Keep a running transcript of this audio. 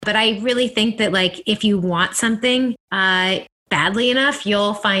But I really think that like, if you want something badly enough,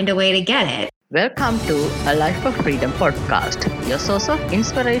 you'll find a way to get it. Welcome to A Life of Freedom podcast, your source of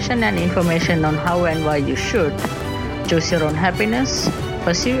inspiration and information on how and why you should choose your own happiness,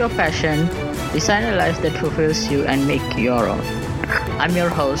 pursue your passion, design a life that fulfills you and make your own. I'm your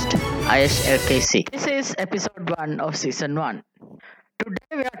host, Ayesh LKC. This is episode 1 of season 1.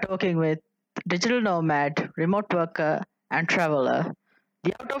 Today we are talking with digital nomad, remote worker, and traveler,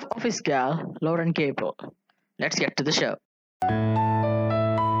 the out-of-office gal, Lauren Gable. Let's get to the show.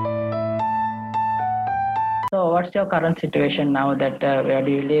 So what's your current situation now that where do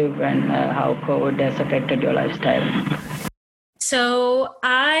you live and how COVID has affected your lifestyle? So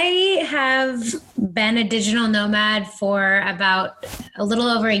I have been a digital nomad for about a little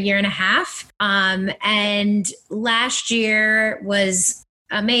over a year and a half. And last year was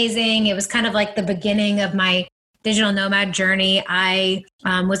amazing. It was kind of like the beginning of my digital nomad journey. I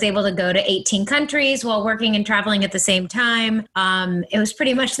was able to go to 18 countries while working and traveling at the same time. It was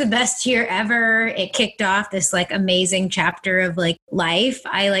pretty much the best year ever. It kicked off this like amazing chapter of like life.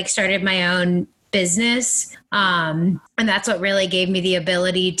 I like started my own business. And that's what really gave me the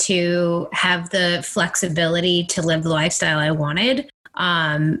ability to have the flexibility to live the lifestyle I wanted.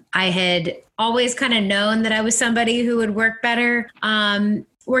 I had always kind of known that I was somebody who would work better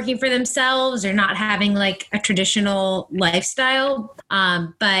working for themselves or not having like a traditional lifestyle.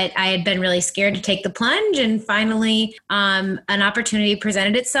 But I had been really scared to take the plunge, and finally an opportunity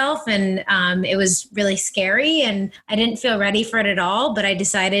presented itself, and it was really scary and I didn't feel ready for it at all, but I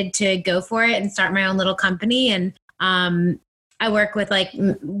decided to go for it and start my own little company. And I work with like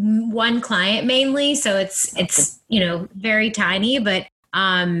one client mainly. So it's, very tiny, but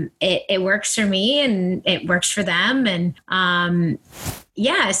it works for me and it works for them. And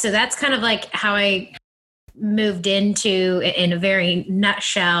so that's kind of like how I moved into, in a very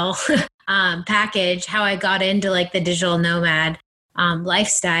nutshell package, how I got into like the digital nomad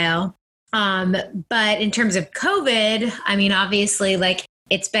lifestyle. But in terms of COVID, I mean, obviously like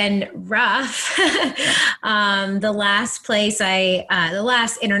it's been rough. The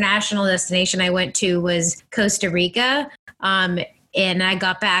last international destination I went to was Costa Rica. And I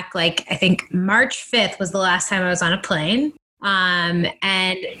got back like, I think March 5th was the last time I was on a plane. And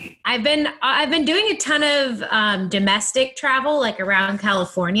I've been doing a ton of domestic travel, like around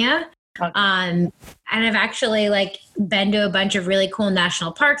California. Okay. And I've actually like been to a bunch of really cool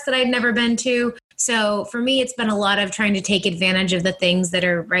national parks that I'd never been to. So for me, it's been a lot of trying to take advantage of the things that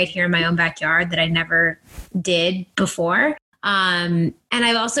are right here in my own backyard that I never did before. And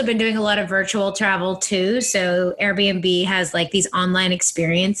I've also been doing a lot of virtual travel too. So Airbnb has like these online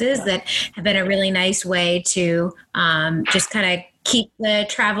experiences that have been a really nice way to just kind of keep the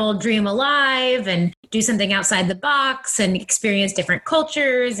travel dream alive and do something outside the box and experience different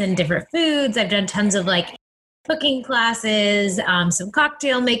cultures and different foods. I've done tons of like cooking classes, some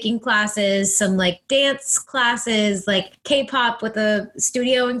cocktail making classes, some like dance classes, like K-pop with a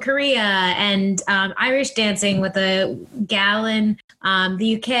studio in Korea, and Irish dancing with a gal in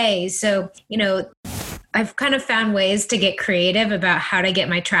the UK. So, I've kind of found ways to get creative about how to get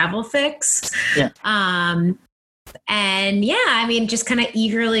my travel fix. Yeah. Just kind of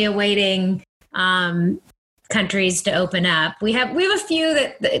eagerly awaiting countries to open up. We have a few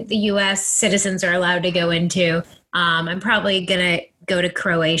that the U.S. citizens are allowed to go into. I'm probably gonna go to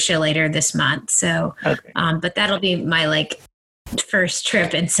Croatia later this month. So, okay. But that'll be my like first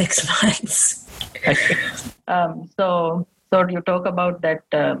trip in 6 months. Okay. So you talk about that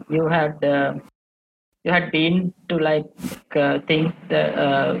you had been to like think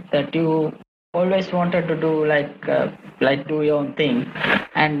that you always wanted to do like do your own thing,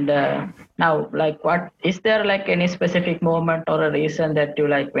 and now like what is there like any specific moment or a reason that you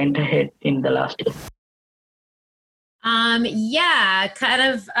like went ahead in the last year?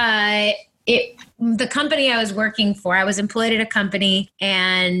 The company I was working for, I was employed at a company,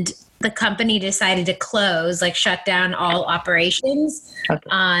 and the company decided to close, like shut down all operations.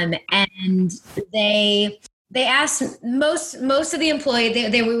 Okay. And they asked most of the employees,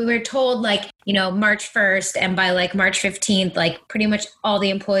 we were told like, March 1st, and by like March 15th, like pretty much all the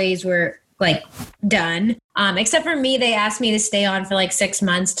employees were like done. Except for me, they asked me to stay on for like 6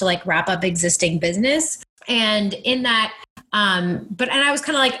 months to like wrap up existing business. And in that, and I was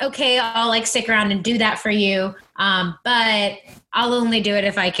kind of like, okay, I'll like stick around and do that for you. But I'll only do it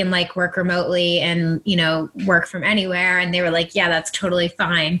if I can like work remotely and, work from anywhere. And they were like, yeah, that's totally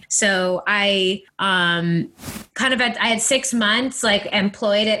fine. So I I had 6 months like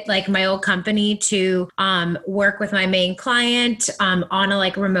employed at like my old company to work with my main client on a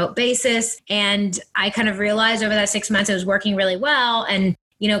like remote basis. And I kind of realized over that 6 months it was working really well. And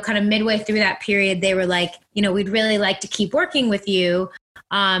kind of midway through that period, they were like, we'd really like to keep working with you.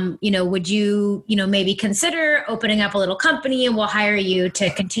 Would you, maybe consider opening up a little company and we'll hire you to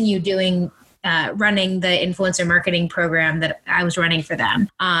continue doing running the influencer marketing program that I was running for them.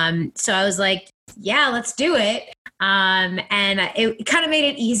 So I was like, yeah, let's do it. And it kind of made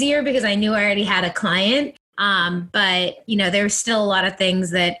it easier because I knew I already had a client. But there were still a lot of things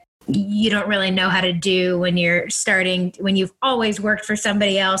that you don't really know how to do when you're starting, when you've always worked for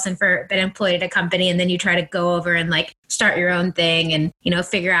somebody else and been employed at a company. And then you try to go over and like start your own thing and,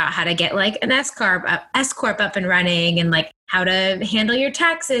 figure out how to get like an S corp up and running and like how to handle your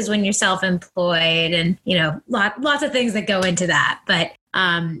taxes when you're self-employed and, lots of things that go into that. But,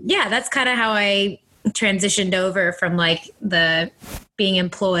 that's kind of how I transitioned over from like the being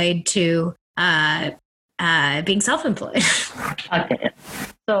employed to, being self-employed. Okay.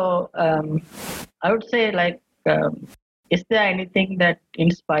 So I would say like, is there anything that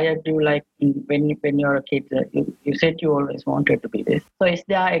inspired you like when you were a kid? You said you always wanted to be this. So is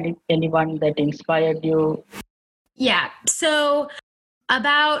there anyone that inspired you? Yeah. So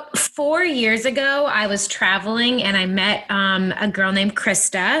about 4 years ago, I was traveling and I met a girl named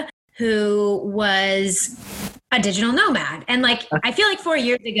Krista who was a digital nomad. And like, I feel like 4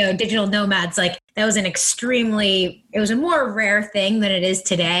 years ago, digital nomads, like that was it was a more rare thing than it is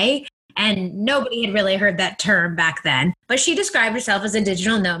today. And nobody had really heard that term back then. But she described herself as a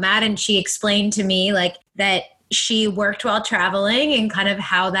digital nomad. And she explained to me like that she worked while traveling and kind of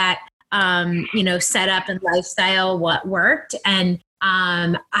how that, setup and lifestyle, what worked. And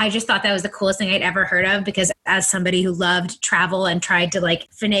I just thought that was the coolest thing I'd ever heard of because as somebody who loved travel and tried to like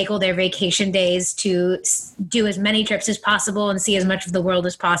finagle their vacation days to do as many trips as possible and see as much of the world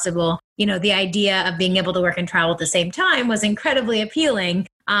as possible, the idea of being able to work and travel at the same time was incredibly appealing.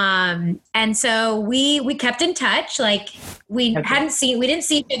 And so we kept in touch. Like we didn't see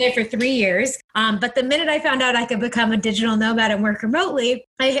each other for 3 years. But the minute I found out I could become a digital nomad and work remotely,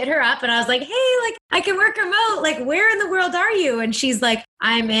 I hit her up and I was like, hey, like I can work remote. Like where in the world are you? And she's like,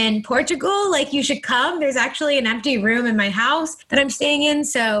 I'm in Portugal. Like you should come. There's actually an empty room in my house that I'm staying in.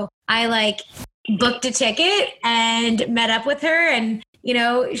 So I like booked a ticket and met up with her and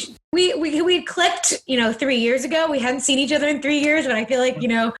we clicked, 3 years ago. We hadn't seen each other in 3 years, but I feel like,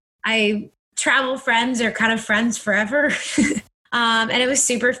 travel friends are kind of friends forever. And it was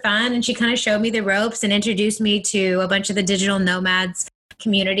super fun. And she kind of showed me the ropes and introduced me to a bunch of the digital nomads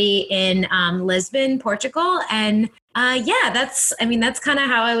community in Lisbon, Portugal. And that's kind of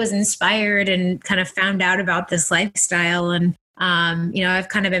how I was inspired and kind of found out about this lifestyle. And, I've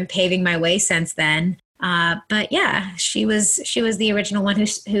kind of been paving my way since then. But yeah, she was the original one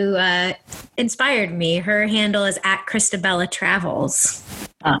who inspired me. Her handle is @Christabella Travels.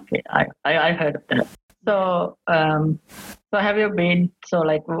 Okay, I heard of that. So, so have you been? So,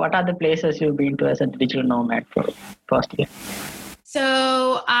 like, what are the places you've been to as a digital nomad for first year?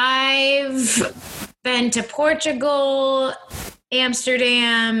 So I've been to Portugal,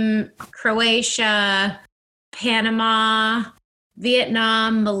 Amsterdam, Croatia, Panama,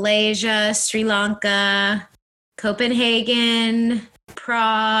 Vietnam, Malaysia, Sri Lanka, Copenhagen,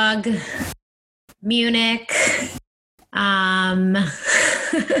 Prague, Munich.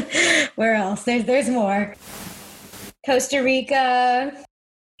 Where else? There's more. Costa Rica,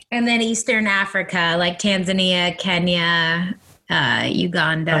 and then Eastern Africa, like Tanzania, Kenya,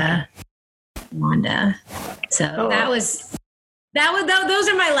 Uganda, Rwanda. So those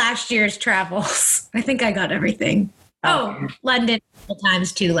are my last year's travels. I think I got everything. London a couple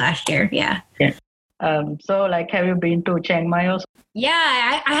times too last year. Yeah. So like, have you been to Chiang Mai also?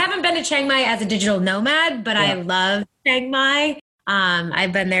 Yeah, I haven't been to Chiang Mai as a digital nomad, but I love Chiang Mai.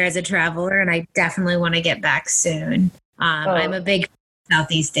 I've been there as a traveler and I definitely want to get back soon. I'm a big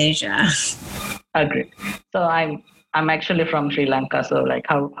Southeast Asia. Agreed. So I'm actually from Sri Lanka. So like,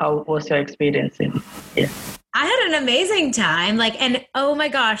 how was your experience in here? I had an amazing time. And oh my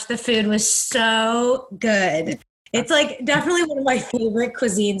gosh, the food was so good. It's like definitely one of my favorite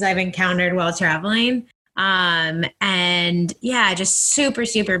cuisines I've encountered while traveling. And yeah, just super,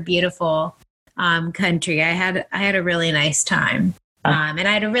 super beautiful country. I had a really nice time. And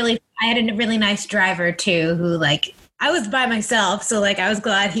I had a really nice driver too, who like, I was by myself. So like, I was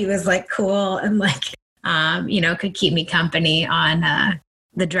glad he was like cool and like, could keep me company on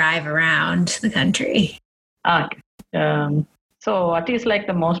the drive around the country. Okay. So what is like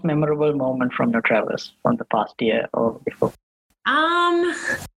the most memorable moment from your travels from the past year or before?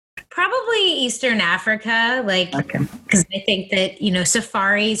 Probably Eastern Africa, because I think that,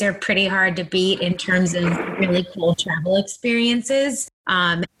 safaris are pretty hard to beat in terms of really cool travel experiences.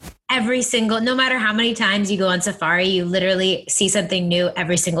 And no matter how many times you go on safari, you literally see something new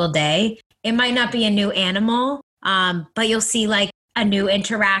every single day. It might not be a new animal, but you'll see like a new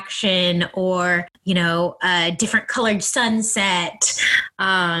interaction or, a different colored sunset.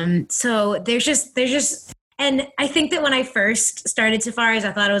 So there's just, and I think that when I first started safaris,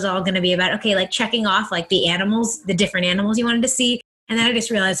 I thought it was all going to be about, okay, like checking off like the animals, the different animals you wanted to see. And then I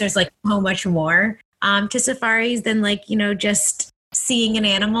just realized there's like so much more to safaris than like, just seeing an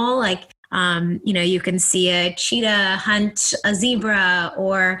animal. Like, you can see a cheetah hunt a zebra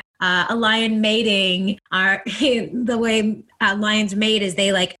or a lion mating. The way lions mate is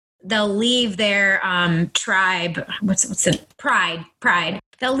they'll leave their tribe. What's the pride?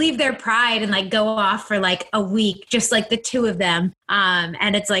 They'll leave their pride and like go off for like a week, just like the two of them.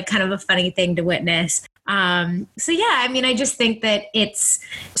 And it's like kind of a funny thing to witness. So yeah, I mean, I just think that it's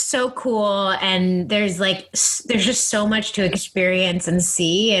so cool and there's just so much to experience and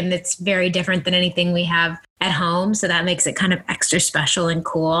see, and it's very different than anything we have at home. So that makes it kind of extra special and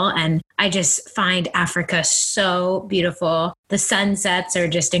cool. And I just find Africa so beautiful. The sunsets are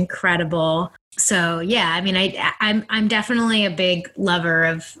just incredible. So yeah, I mean, I'm definitely a big lover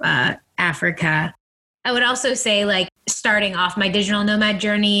of Africa. I would also say like starting off my digital nomad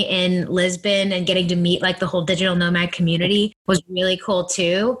journey in Lisbon and getting to meet like the whole digital nomad community was really cool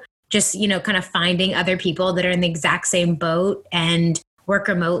too. Just, kind of finding other people that are in the exact same boat and work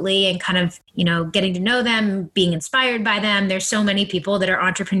remotely and kind of, getting to know them, being inspired by them. There's so many people that are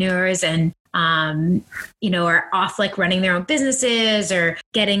entrepreneurs and, are off like running their own businesses or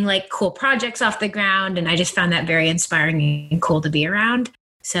getting like cool projects off the ground. And I just found that very inspiring and cool to be around.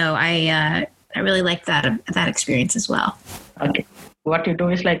 So I really like that experience as well. Okay. What you do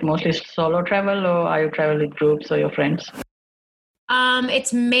is like mostly solo travel, or are you travel with groups or your friends?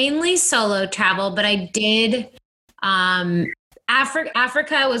 It's mainly solo travel, but I did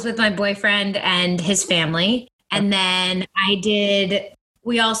Africa was with my boyfriend and his family. And then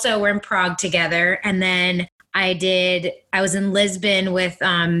we also were in Prague together. And then I was in Lisbon with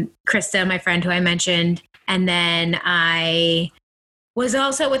Krista, my friend who I mentioned. And then I was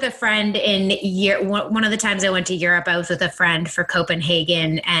also with a friend one of the times I went to Europe, I was with a friend for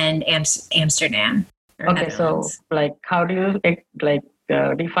Copenhagen and Amsterdam. Okay, so like how do you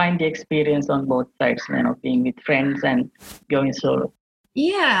define the experience on both sides, being with friends and going solo?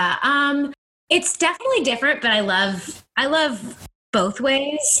 Yeah, it's definitely different, but I love both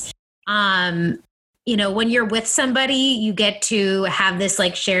ways. When you're with somebody, you get to have this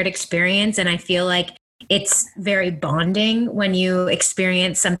like shared experience, and I feel like it's very bonding when you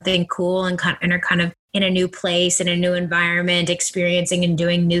experience something cool and are kind of in a new place, in a new environment, experiencing and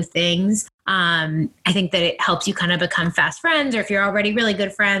doing new things. I think that it helps you kind of become fast friends, or if you're already really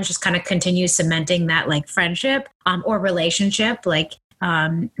good friends, just kind of continue cementing that like friendship or relationship, like,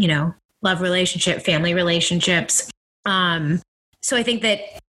 love relationship, family relationships. So I think that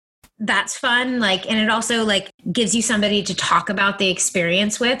that's fun. Like, and it also like gives you somebody to talk about the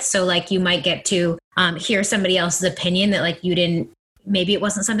experience with. So like you might get to hear somebody else's opinion that like maybe it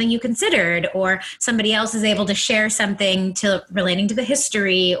wasn't something you considered, or somebody else is able to share something relating to the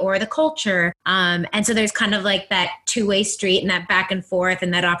history or the culture. And so there's kind of like that two-way street and that back and forth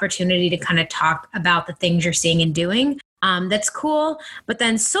and that opportunity to kind of talk about the things you're seeing and doing. That's cool. But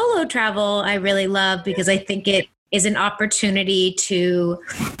then solo travel, I really love because I think it is an opportunity to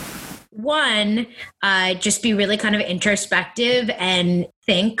just be really kind of introspective and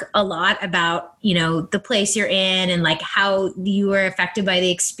think a lot about, the place you're in and like how you were affected by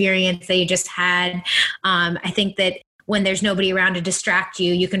the experience that you just had. I think that when there's nobody around to distract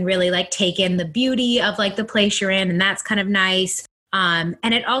you, you can really like take in the beauty of like the place you're in, and that's kind of nice. And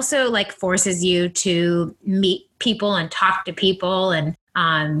it also like forces you to meet people and talk to people. And,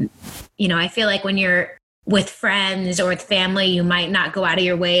 I feel like when you're with friends or with family, you might not go out of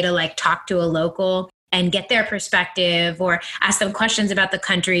your way to like talk to a local and get their perspective or ask them questions about the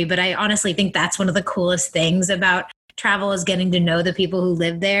country. But I honestly think that's one of the coolest things about travel is getting to know the people who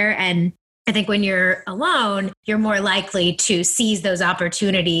live there. And I think when you're alone, you're more likely to seize those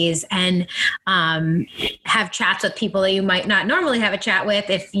opportunities and have chats with people that you might not normally have a chat with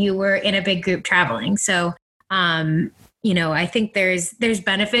if you were in a big group traveling. So, I think there's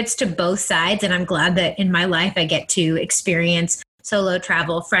benefits to both sides, and I'm glad that in my life I get to experience solo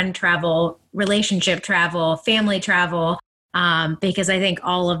travel, friend travel, relationship travel, family travel, because I think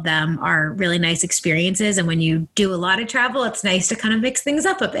all of them are really nice experiences. And when you do a lot of travel, it's nice to kind of mix things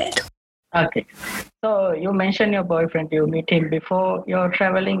up a bit. Okay. So you mentioned your boyfriend. You meet him before you're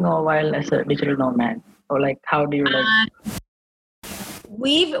traveling or while as a digital nomad? Or like, how do you like?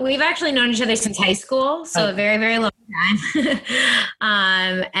 We've actually known each other since high school, so a very, very long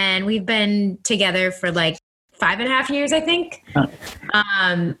time. And we've been together for like 5.5 years, I think.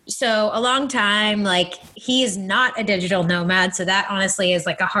 So a long time. Like, he is not a digital nomad, so that honestly is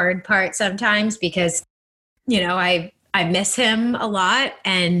like a hard part sometimes because, I miss him a lot,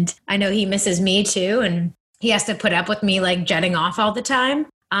 and I know he misses me too, and he has to put up with me like jetting off all the time.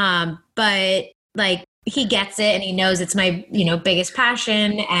 But like, he gets it, and he knows it's my, biggest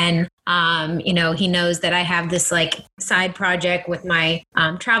passion. And, he knows that I have this like side project with my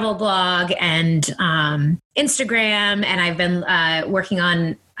travel blog and Instagram. And I've been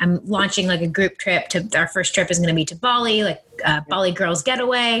I'm launching like a group trip our first trip is going to be to Bali, like Bali Girls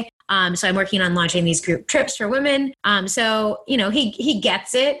Getaway. So I'm working on launching these group trips for women. So, he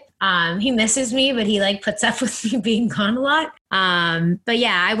gets it. He misses me, but he like puts up with me being gone a lot. But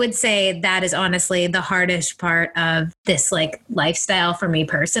yeah, I would say that is honestly the hardest part of this like lifestyle for me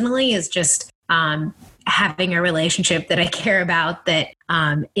personally, is just having a relationship that I care about that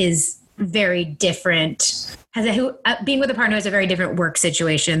is very different. Being with a partner is a very different work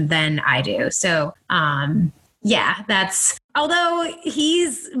situation than I do. So yeah, although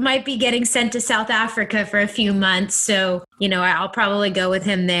might be getting sent to South Africa for a few months. So, I'll probably go with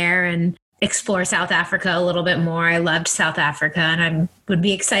him there and explore South Africa a little bit more. I loved South Africa, and I would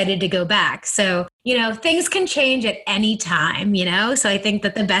be excited to go back. So, things can change at any time, So I think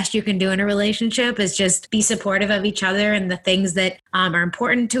that the best you can do in a relationship is just be supportive of each other and the things that are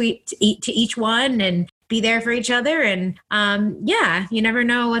important to each one, and be there for each other. And yeah, you never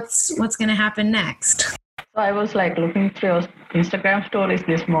know what's going to happen next. So I was like looking through your Instagram stories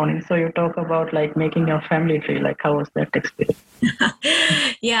this morning. So you talk about like making your family tree. Like, how was that experience?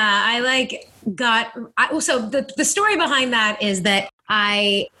 Yeah, so the story behind that is that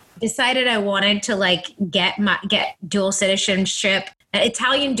I decided I wanted to like get dual citizenship,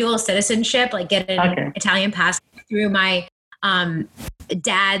 Italian dual citizenship, like get an Italian passport through my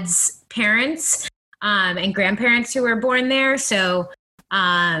dad's parents and grandparents who were born there. So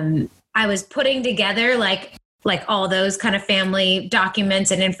I was putting together like all those kind of family documents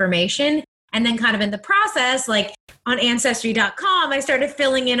and information. And then kind of in the process, like on ancestry.com, I started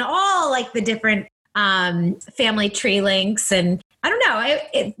filling in all like the different family tree links. And I don't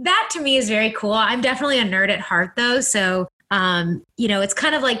know, that to me is very cool. I'm definitely a nerd at heart though. So, it's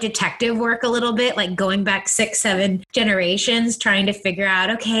kind of like detective work a little bit, like going back 6-7 generations, trying to figure out,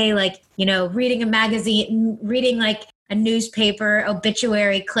 okay, like, reading a magazine, reading like a newspaper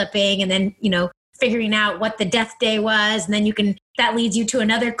obituary clipping, and then, figuring out what the death day was. And then that leads you to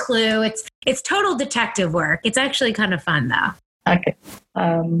another clue. It's total detective work. It's actually kind of fun though. Okay.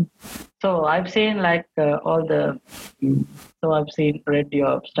 So I've seen like started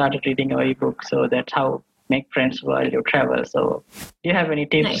reading your ebook. So that's how make friends while you travel. So do you have any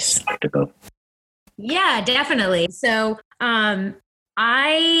tips to go? Yeah, definitely. So,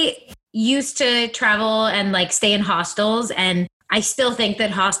 I used to travel and like stay in hostels, and I still think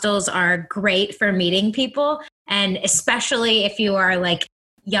that hostels are great for meeting people. And especially if you are like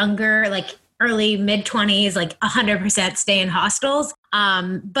younger, like early mid-20s, like 100% stay in hostels.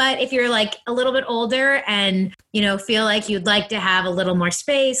 But if you're like a little bit older and, feel like you'd like to have a little more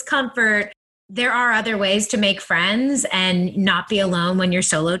space, comfort, there are other ways to make friends and not be alone when you're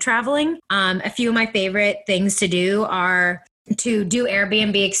solo traveling. A few of my favorite things to do are to do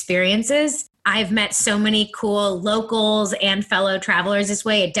Airbnb experiences. I've met so many cool locals and fellow travelers this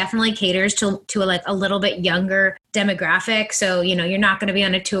way. It definitely caters to like a little bit younger demographic. So, you're not going to be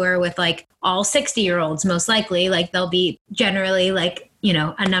on a tour with like all 60-year-olds, most likely. Like they'll be generally like,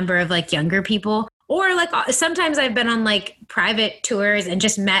 a number of like younger people. Or like sometimes I've been on like private tours and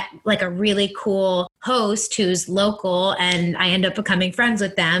just met like a really cool host who's local, and I end up becoming friends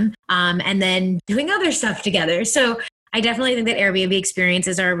with them and then doing other stuff together. So I definitely think that Airbnb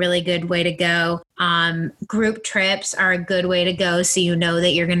experiences are a really good way to go. Group trips are a good way to go. So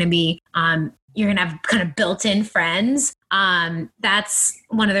that you're going to be, you're going to have kind of built-in friends. That's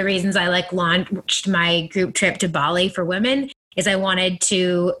one of the reasons I like launched my group trip to Bali for women, is I wanted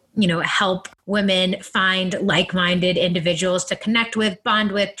to, help women find like-minded individuals to connect with,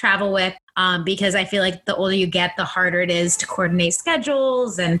 bond with, travel with, because I feel like the older you get, the harder it is to coordinate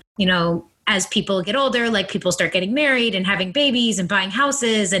schedules. And, as people get older, like people start getting married and having babies and buying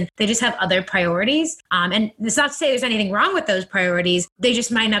houses, and they just have other priorities. And it's not to say there's anything wrong with those priorities. They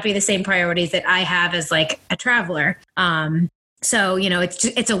just might not be the same priorities that I have as like a traveler. So,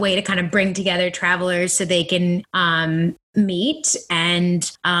 it's a way to kind of bring together travelers so they can meet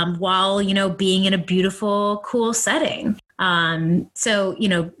and while, being in a beautiful, cool setting. So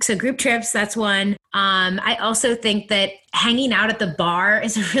group trips, that's one. I also think that hanging out at the bar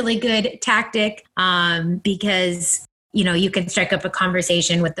is a really good tactic, because you can strike up a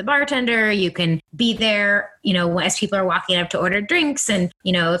conversation with the bartender. You can be there, as people are walking up to order drinks. And,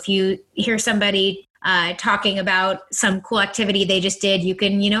 if you hear somebody talking about some cool activity they just did, you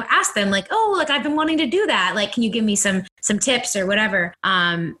can, ask them like, oh, look, I've been wanting to do that. Like, can you give me some tips or whatever?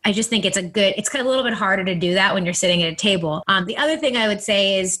 I just think it's kind of a little bit harder to do that when you're sitting at a table. The other thing I would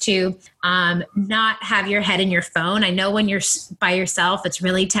say is to not have your head in your phone. I know when you're by yourself, it's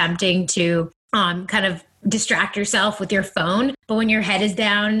really tempting to kind of distract yourself with your phone. But when your head is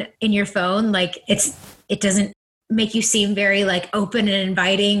down in your phone, like it doesn't make you seem very like open and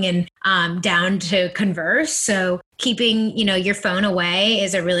inviting and down to converse. So keeping, your phone away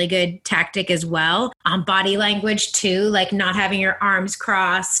is a really good tactic as well. Body language too, like not having your arms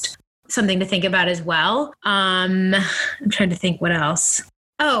crossed, something to think about as well. I'm trying to think what else.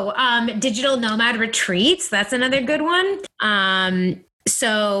 Digital nomad retreats. That's another good one.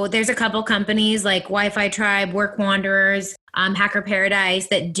 So there's a couple companies like Wi-Fi Tribe, Work Wanderers, Hacker Paradise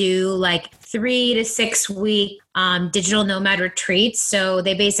that do like 3 to 6 week digital nomad retreats. So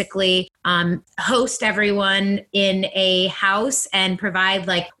they basically host everyone in a house and provide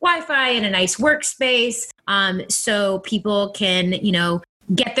like Wi-Fi and a nice workspace, so people can,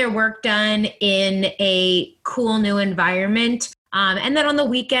 get their work done in a cool new environment. And then on the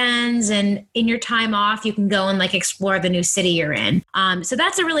weekends and in your time off, you can go and like explore the new city you're in. So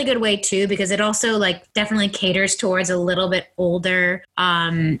that's a really good way too, because it also like definitely caters towards a little bit older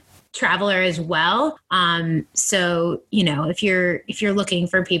traveler as well. So, if you're looking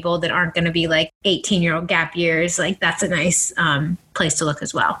for people that aren't going to be like 18-year-old gap years, like that's a nice place to look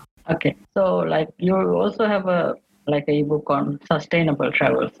as well. Okay. So like you also have a ebook on sustainable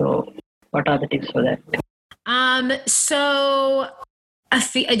travel. So what are the tips for that? So a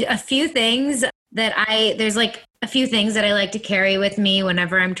few things that there's like a few things that I like to carry with me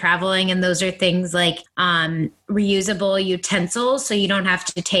whenever I'm traveling. And those are things like, reusable utensils. So you don't have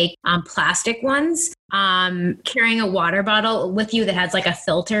to take, plastic ones. Carrying a water bottle with you that has like a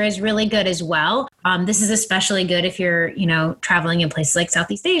filter is really good as well. This is especially good if you're, traveling in places like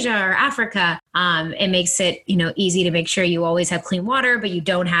Southeast Asia or Africa. It makes it, easy to make sure you always have clean water, but you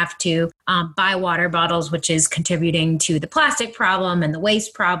don't have to buy water bottles, which is contributing to the plastic problem and the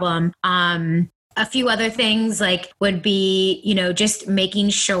waste problem. A few other things like would be, just making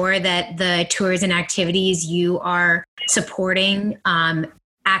sure that the tours and activities you are supporting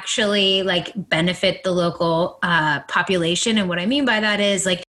actually like benefit the local population. And what I mean by that is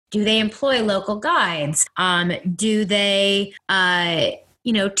like, do they employ local guides? Do they,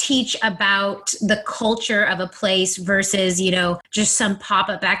 teach about the culture of a place versus, just some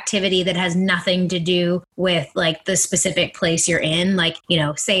pop-up activity that has nothing to do with like the specific place you're in. Like,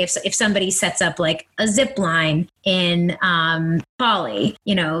 say if somebody sets up like a zip line in Bali,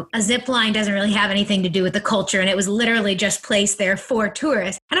 a zip line doesn't really have anything to do with the culture. And it was literally just placed there for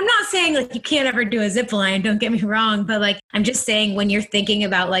tourists. And I'm not saying like you can't ever do a zip line, don't get me wrong. But like, I'm just saying when you're thinking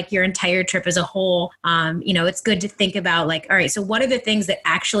about like your entire trip as a whole, it's good to think about like, all right, so what are the things that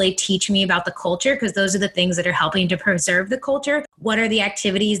actually teach me about the culture? Because those are the things that are helping to preserve the culture. What are the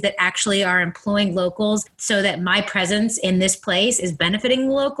activities that actually are employing locals so that my presence in this place is benefiting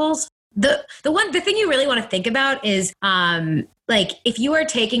the locals? The thing you really want to think about is like if you are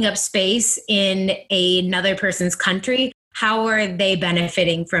taking up space in another person's country, how are they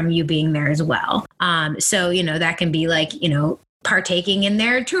benefiting from you being there as well? So that can be like partaking in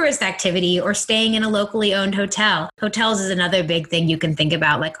their tourist activity or staying in a locally owned hotel. Hotels is another big thing you can think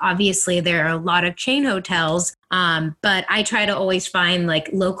about. Like obviously there are a lot of chain hotels, but I try to always find like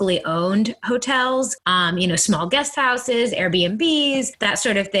locally owned hotels, small guest houses, Airbnbs, that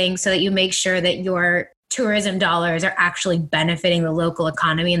sort of thing, so that you make sure that your tourism dollars are actually benefiting the local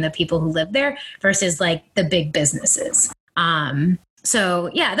economy and the people who live there versus like the big businesses. So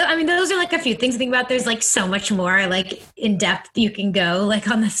yeah, those are like a few things to think about. There's like so much more like in depth you can go like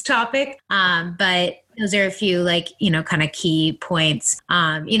on this topic. But those are a few like, kind of key points.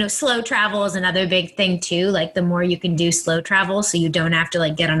 Slow travel is another big thing too. Like the more you can do slow travel, so you don't have to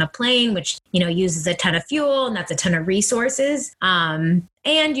like get on a plane, which, uses a ton of fuel and that's a ton of resources. And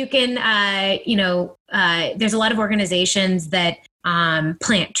you can, there's a lot of organizations that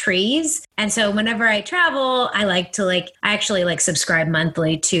plant trees. And so whenever I travel, I actually subscribe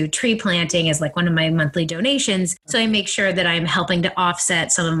monthly to tree planting as like one of my monthly donations. So I make sure that I'm helping to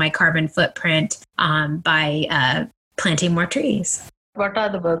offset some of my carbon footprint by planting more trees. What are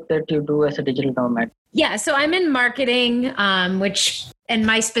the work that you do as a digital nomad? Yeah, so I'm in marketing, which and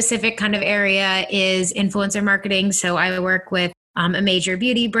my specific kind of area is influencer marketing. So I work with a major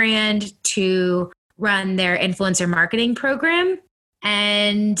beauty brand to run their influencer marketing program.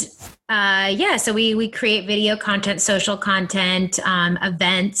 And so we create video content, social content,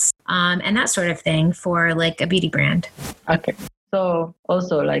 events, and that sort of thing for like a beauty brand. Okay. So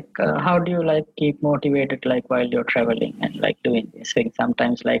also like how do you like keep motivated like while you're traveling and like doing these things?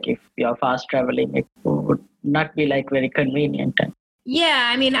 Sometimes like if you're fast traveling, it would not be like very convenient. Yeah,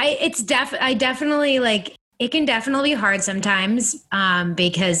 I mean, I definitely like it can definitely be hard sometimes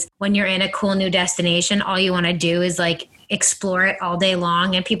because when you're in a cool new destination, all you want to do is like explore it all day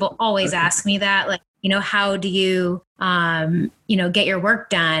long. And people always ask me that, like, how do you, get your work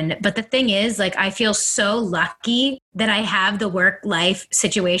done? But the thing is, like, I feel so lucky that I have the work life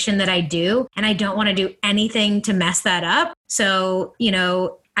situation that I do, and I don't want to do anything to mess that up. So,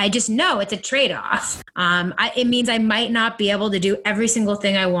 I just know it's a trade-off. It means I might not be able to do every single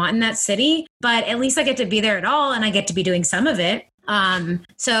thing I want in that city, but at least I get to be there at all, and I get to be doing some of it.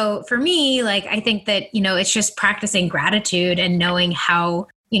 So for me, like, I think that, it's just practicing gratitude and knowing how,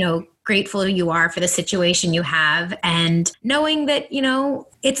 grateful you are for the situation you have, and knowing that,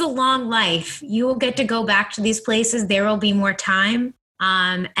 it's a long life. You will get to go back to these places. There will be more time.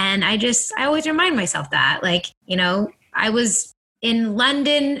 And I always remind myself that, like, I was in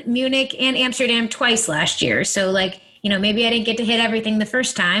London, Munich, and Amsterdam twice last year. So like, maybe I didn't get to hit everything the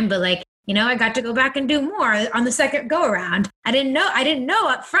first time, but like, I got to go back and do more on the second go around. I didn't know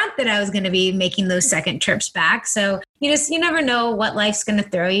up front that I was going to be making those second trips back. So you never know what life's going to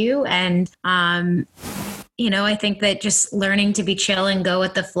throw you. And, I think that just learning to be chill and go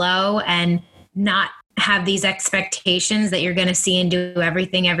with the flow and not have these expectations that you're going to see and do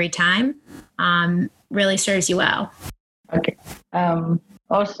everything every time, really serves you well. Okay.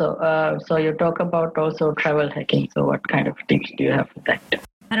 Also, so you talk about also travel hacking. So what kind of tips do you have for that?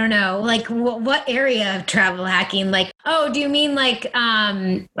 I don't know, like what area of travel hacking? Like, oh, do you mean like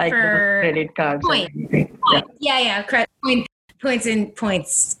for credit cards? Points? Yeah, credit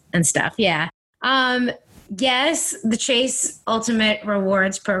points and stuff. Yeah. Yes, the Chase Ultimate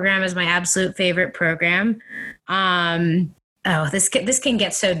Rewards program is my absolute favorite program. This can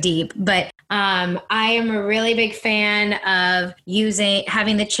get so deep, but I am a really big fan of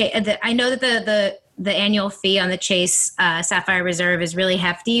having the Chase. I know that the annual fee on the Chase Sapphire Reserve is really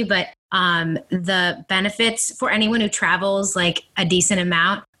hefty, but the benefits for anyone who travels like a decent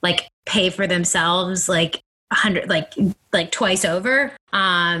amount, like pay for themselves, like 100, like twice over.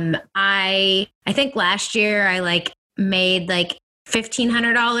 I think last year I like made like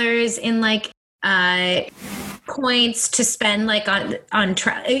 $1,500 in like points to spend like on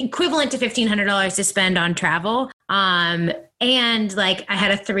equivalent to $1,500 to spend on travel. And like I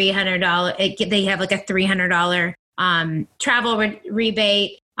had a $300, they have like a $300 travel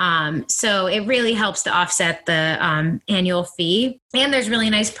rebate. So it really helps to offset the annual fee. And there's really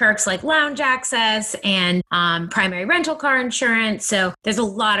nice perks like lounge access and primary rental car insurance. So there's a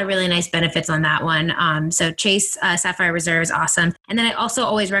lot of really nice benefits on that one. So Chase Sapphire Reserve is awesome. And then I also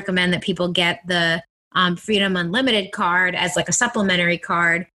always recommend that people get the Freedom Unlimited card as like a supplementary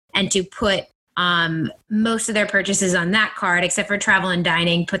card, and to put most of their purchases on that card, except for travel and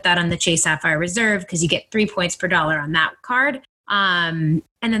dining, put that on the Chase Sapphire Reserve because you get 3 points per dollar on that card. And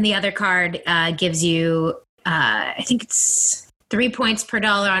then the other card gives you, I think it's 3 points per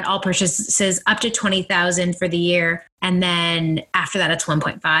dollar on all purchases up to 20,000 for the year. And then after that, it's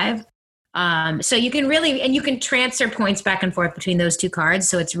 1.5. So you can you can transfer points back and forth between those two cards.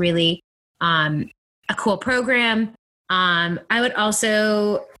 So it's really a cool program. I would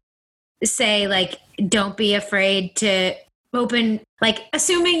also say, like, don't be afraid to open, like,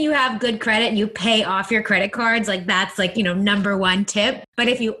 assuming you have good credit and you pay off your credit cards, like that's like, number one tip. But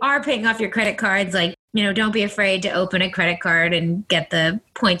if you are paying off your credit cards, like, don't be afraid to open a credit card and get the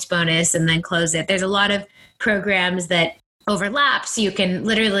points bonus and then close it. There's a lot of programs that overlap, so you can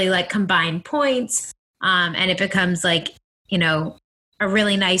literally like combine points, and it becomes like, a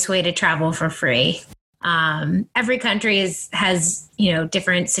really nice way to travel for free. Every country has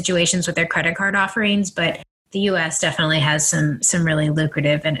different situations with their credit card offerings, but the US definitely has some really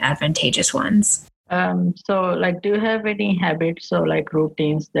lucrative and advantageous ones. So like, do you have any habits or like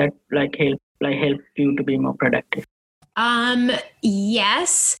routines that help you to be more productive?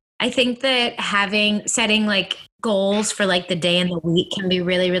 Yes. I think that setting like goals for like the day and the week can be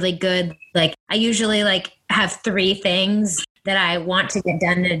really, really good. Like I usually like have 3 things that I want to get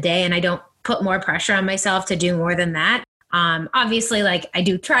done in a day, and I don't put more pressure on myself to do more than that. Obviously, like I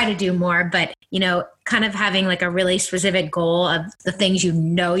do try to do more, but, kind of having like a really specific goal of the things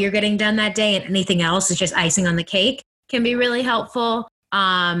you're getting done that day and anything else is just icing on the cake can be really helpful.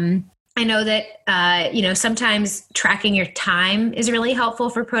 I know that, sometimes tracking your time is really helpful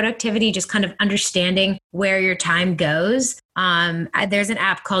for productivity, just kind of understanding where your time goes. There's an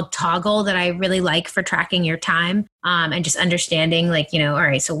app called Toggle that I really like for tracking your time, and just understanding like, all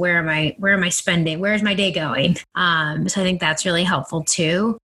right, so where am I spending? Where's my day going? So I think that's really helpful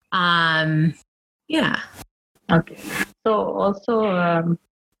too. Yeah. Okay. So also,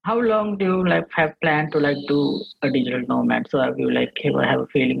 how long do you have planned to do a digital nomad? So have you have a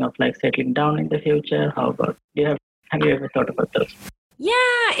feeling of settling down in the future? How about have you ever thought about those? Yeah,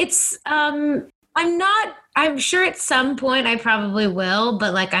 it's I'm sure at some point I probably will,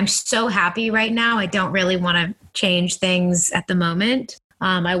 but I'm so happy right now. I don't really want to change things at the moment.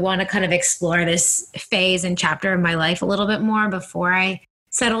 I want to kind of explore this phase and chapter of my life a little bit more before I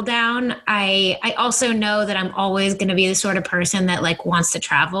settle down. I also know that I'm always going to be the sort of person that wants to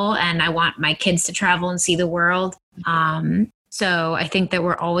travel, and I want my kids to travel and see the world. So I think that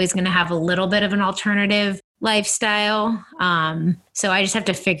we're always going to have a little bit of an alternative lifestyle. So I just have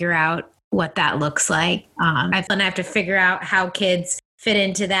to figure out what that looks like. I have to figure out how kids fit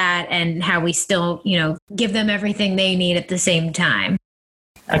into that and how we still, give them everything they need at the same time.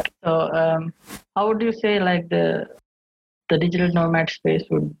 Okay. So how would you say the digital nomad space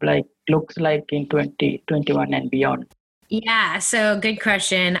would looks like in 2021 and beyond? Yeah, so good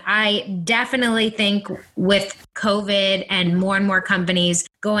question. I definitely think with COVID and more companies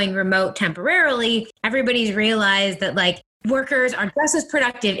going remote temporarily, everybody's realized that workers are just as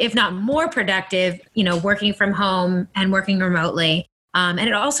productive, if not more productive, working from home and working remotely. And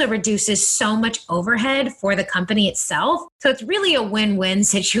it also reduces so much overhead for the company itself. So it's really a win-win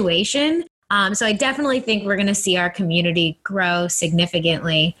situation. So I definitely think we're going to see our community grow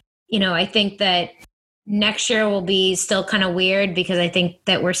significantly. I think that next year will be still kind of weird because I think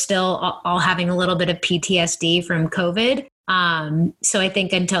that we're still all having a little bit of PTSD from COVID. So I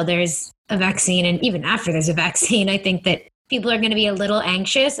think until there's a vaccine, and even after there's a vaccine, I think that people are going to be a little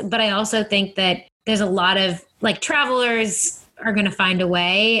anxious. But I also think that there's a lot of travelers are going to find a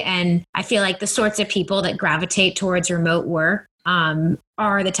way. And I feel like the sorts of people that gravitate towards remote work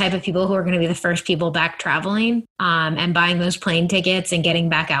are the type of people who are going to be the first people back traveling and buying those plane tickets and getting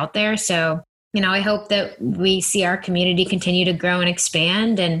back out there. So, I hope that we see our community continue to grow and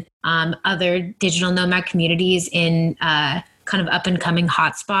expand, and other digital nomad communities in kind of up and coming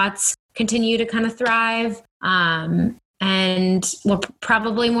hotspots continue to kind of thrive. And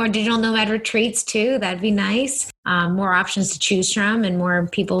probably more digital nomad retreats too. That'd be nice. More options to choose from and more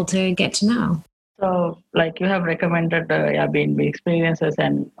people to get to know. So, you have recommended Airbnb experiences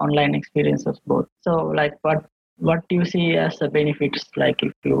and online experiences both. So, what do you see as the benefits,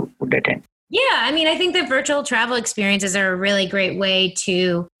 if you would attend? Yeah, I think that virtual travel experiences are a really great way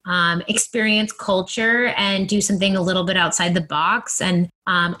to experience culture and do something a little bit outside the box. And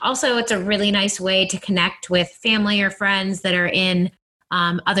also, it's a really nice way to connect with family or friends that are in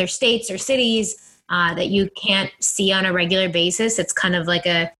other states or cities that you can't see on a regular basis. It's kind of like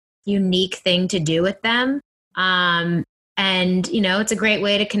a unique thing to do with them. And, it's a great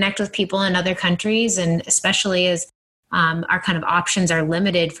way to connect with people in other countries. And especially as our kind of options are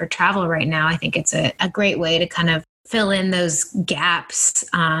limited for travel right now, I think it's a great way to kind of fill in those gaps.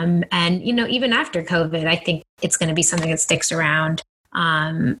 And, even after COVID, I think it's going to be something that sticks around.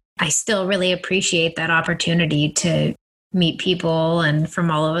 I still really appreciate that opportunity to meet people and from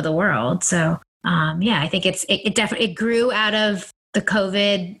all over the world. So, I think it definitely grew out of the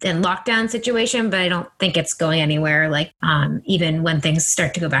COVID and lockdown situation, but I don't think it's going anywhere, even when things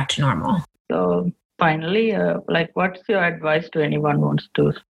start to go back to normal. So finally, what's your advice to anyone who wants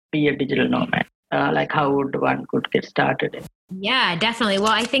to be a digital nomad? How would one could get started? Yeah, definitely.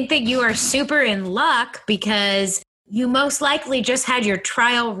 Well, I think that you are super in luck because you most likely just had your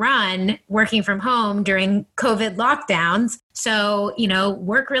trial run working from home during COVID lockdowns. So,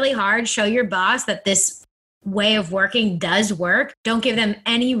 work really hard, show your boss that this way of working does work. Don't give them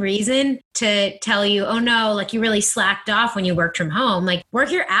any reason to tell you, oh no, you really slacked off when you worked from home.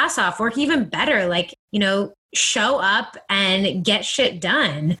 Work your ass off, work even better. Show up and get shit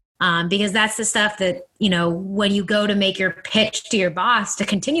done. Because that's the stuff that, when you go to make your pitch to your boss to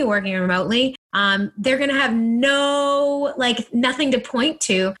continue working remotely, they're going to have nothing to point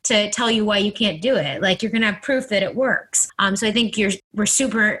to tell you why you can't do it. You're going to have proof that it works. So I think we're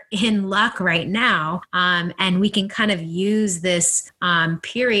super in luck right now. And we can kind of use this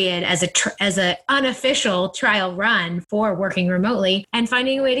period as a unofficial trial run for working remotely and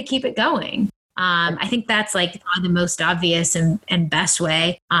finding a way to keep it going. I think that's like the most obvious and best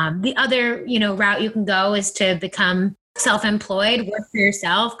way. The other, route you can go is to become self-employed, work for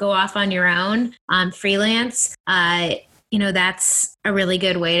yourself, go off on your own, freelance. That's a really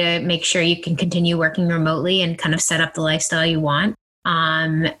good way to make sure you can continue working remotely and kind of set up the lifestyle you want.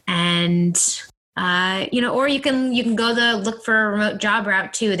 Or you can go look for a remote job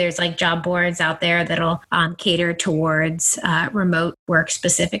route too. There's like job boards out there that'll cater towards remote work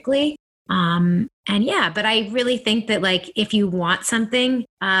specifically. But I really think that like if you want something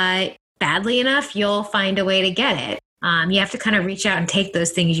badly enough, you'll find a way to get it. You have to kind of reach out and take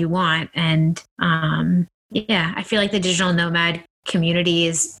those things you want. And I feel like the digital nomad community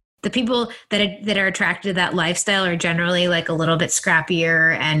is the people that are attracted to that lifestyle are generally like a little bit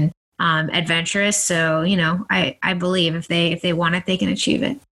scrappier and adventurous. So, I believe if they want it, they can achieve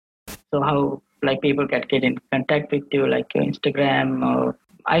it. So how like people can get in contact with you, like your Instagram, or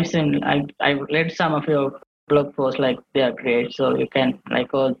I've read some of your blog posts, like they are great. So you can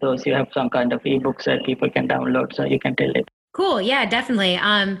like all those, you have some kind of ebooks that people can download, so you can tell it. Cool. Yeah, definitely.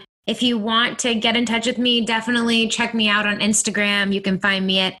 If you want to get in touch with me, definitely check me out on Instagram. You can find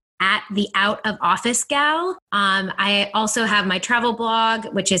me at theoutofofficegal. I also have my travel blog,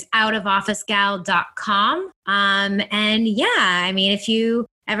 which is outofofficegal.com. If you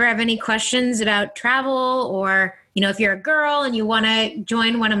ever have any questions about travel, or, if you're a girl and you want to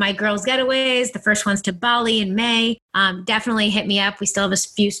join one of my girls' getaways, the first one's to Bali in May, definitely hit me up. We still have a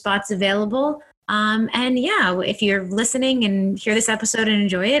few spots available. If you're listening and hear this episode and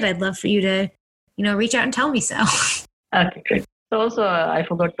enjoy it, I'd love for you to, reach out and tell me so. Okay, great. So also, I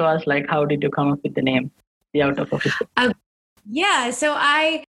forgot to ask, like, how did you come up with the name, The Out of Office? So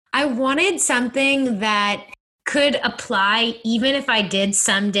I wanted something that could apply even if I did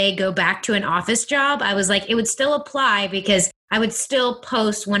someday go back to an office job. I was like, it would still apply because I would still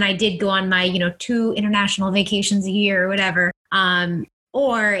post when I did go on my, 2 international vacations a year or whatever.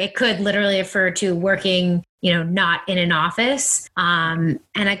 Or it could literally refer to working, not in an office. And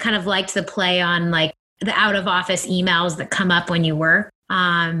I kind of liked the play on like the out of office emails that come up when you work.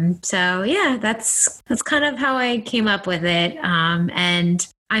 That's kind of how I came up with it. And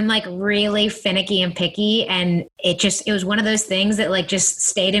I'm like really finicky and picky, and it was one of those things that like just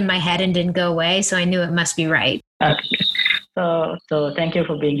stayed in my head and didn't go away. So I knew it must be right. Okay. So thank you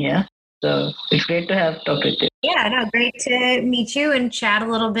for being here. So it's great to have talked with you. Yeah, no, great to meet you and chat a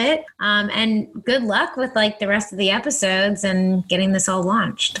little bit. And good luck with like the rest of the episodes and getting this all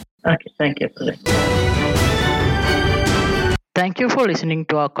launched. Okay, thank you for listening. Thank you for listening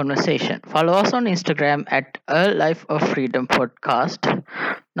to our conversation. Follow us on Instagram at A Life of Freedom Podcast.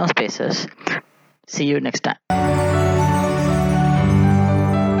 No spaces. See you next time.